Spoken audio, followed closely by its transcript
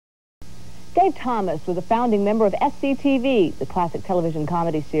Dave Thomas was a founding member of SCTV, the classic television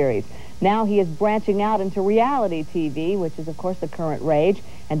comedy series. Now he is branching out into reality TV, which is, of course, the current rage,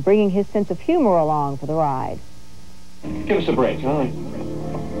 and bringing his sense of humor along for the ride. Give us a break, all right?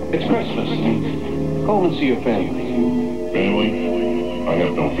 It's Christmas. Go home and see your family. Family? I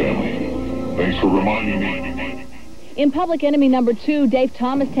have no family. Thanks for reminding me. In Public Enemy #2, Dave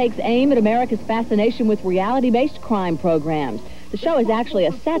Thomas takes aim at America's fascination with reality-based crime programs. The show is actually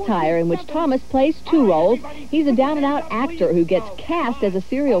a satire in which Thomas plays two roles. He's a down-and-out actor who gets cast as a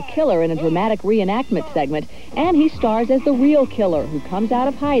serial killer in a dramatic reenactment segment, and he stars as the real killer who comes out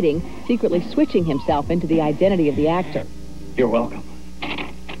of hiding, secretly switching himself into the identity of the actor. You're welcome.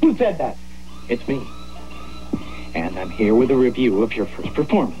 Who said that? It's me. And I'm here with a review of your first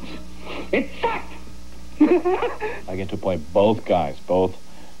performance. It sucked! I get to play both guys, both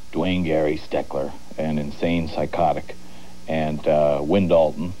Dwayne Gary Steckler, an insane psychotic, and Wynn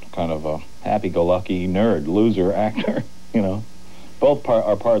Dalton, kind of a happy-go-lucky nerd, loser actor, you know. Both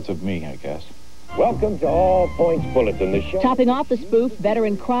are parts of me, I guess. Welcome to All Points Bulletin, the show. Topping off the spoof,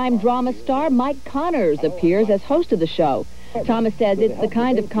 veteran crime drama star Mike Connors appears as host of the show. Thomas says it's the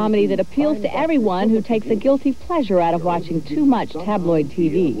kind of comedy that appeals to everyone who takes a guilty pleasure out of watching too much tabloid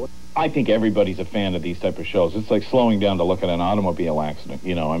TV. I think everybody's a fan of these type of shows. It's like slowing down to look at an automobile accident,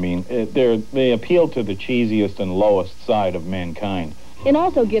 you know. I mean, they appeal to the cheesiest and lowest side of mankind. It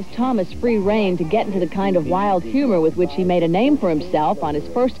also gives Thomas free rein to get into the kind of wild humor with which he made a name for himself on his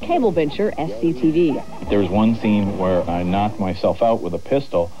first cable venture, SCTV. There's one scene where I knock myself out with a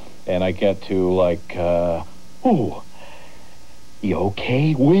pistol, and I get to, like, ooh, you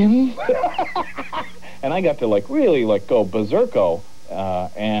okay, Wynn? And I got to, like, really, like, go berserko,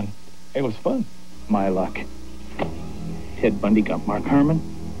 and it was fun. My luck. Ted Bundy got Mark Herman.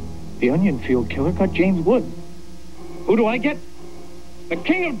 The Onion Field Killer got James Wood. Who do I get? The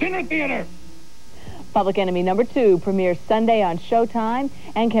King of Dinner Theater! Public Enemy #2 premieres Sunday on Showtime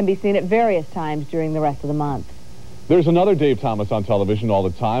and can be seen at various times during the rest of the month. There's another Dave Thomas on television all the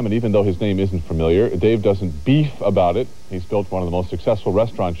time, and even though his name isn't familiar, Dave doesn't beef about it. He's built one of the most successful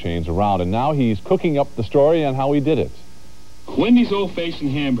restaurant chains around, and now he's cooking up the story on how he did it. Wendy's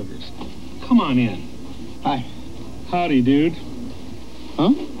old-fashioned hamburgers. Come on in. Hi. Howdy, dude.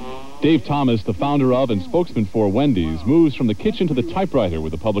 Huh? Dave Thomas, the founder of and spokesman for Wendy's, moves from the kitchen to the typewriter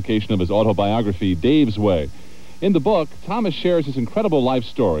with the publication of his autobiography, Dave's Way. In the book, Thomas shares his incredible life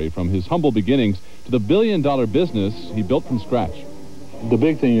story from his humble beginnings to the billion-dollar business he built from scratch. The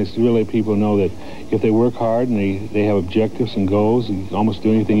big thing is to really people know that if they work hard and they have objectives and goals, you can almost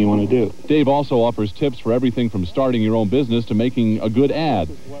do anything you want to do. Dave also offers tips for everything from starting your own business to making a good ad.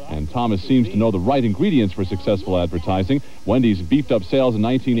 And Thomas seems to know the right ingredients for successful advertising. Wendy's beefed up sales in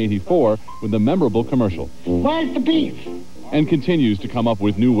 1984 with the memorable commercial. Where's the beef? And continues to come up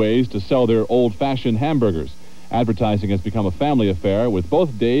with new ways to sell their old-fashioned hamburgers. Advertising has become a family affair, with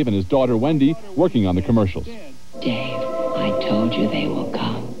both Dave and his daughter Wendy working on the commercials. Dave, I told you they will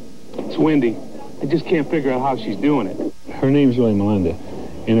come. It's Wendy. I just can't figure out how she's doing it. Her name's really Melinda,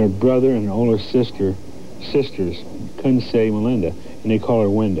 and her brother and her older sisters couldn't say Melinda, and they call her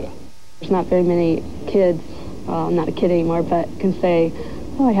Wenda. There's not very many kids, I'm not a kid anymore, but can say,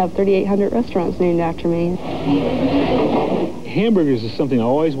 oh, I have 3,800 restaurants named after me. Hamburgers is something I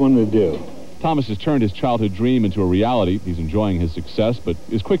always wanted to do. Thomas has turned his childhood dream into a reality. He's enjoying his success, but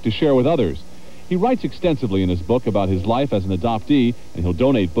is quick to share with others. He writes extensively in his book about his life as an adoptee, and he'll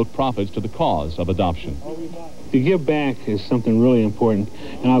donate book profits to the cause of adoption. To give back is something really important,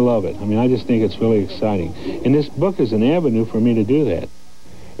 and I love it. I mean, I just think it's really exciting. And this book is an avenue for me to do that.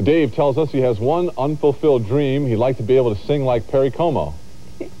 Dave tells us he has one unfulfilled dream. He'd like to be able to sing like Perry Como.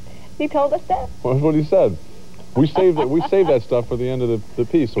 He told us that? That's what he said. We saved that stuff for the end of the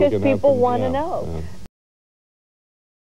piece. So because people want to know. Yeah.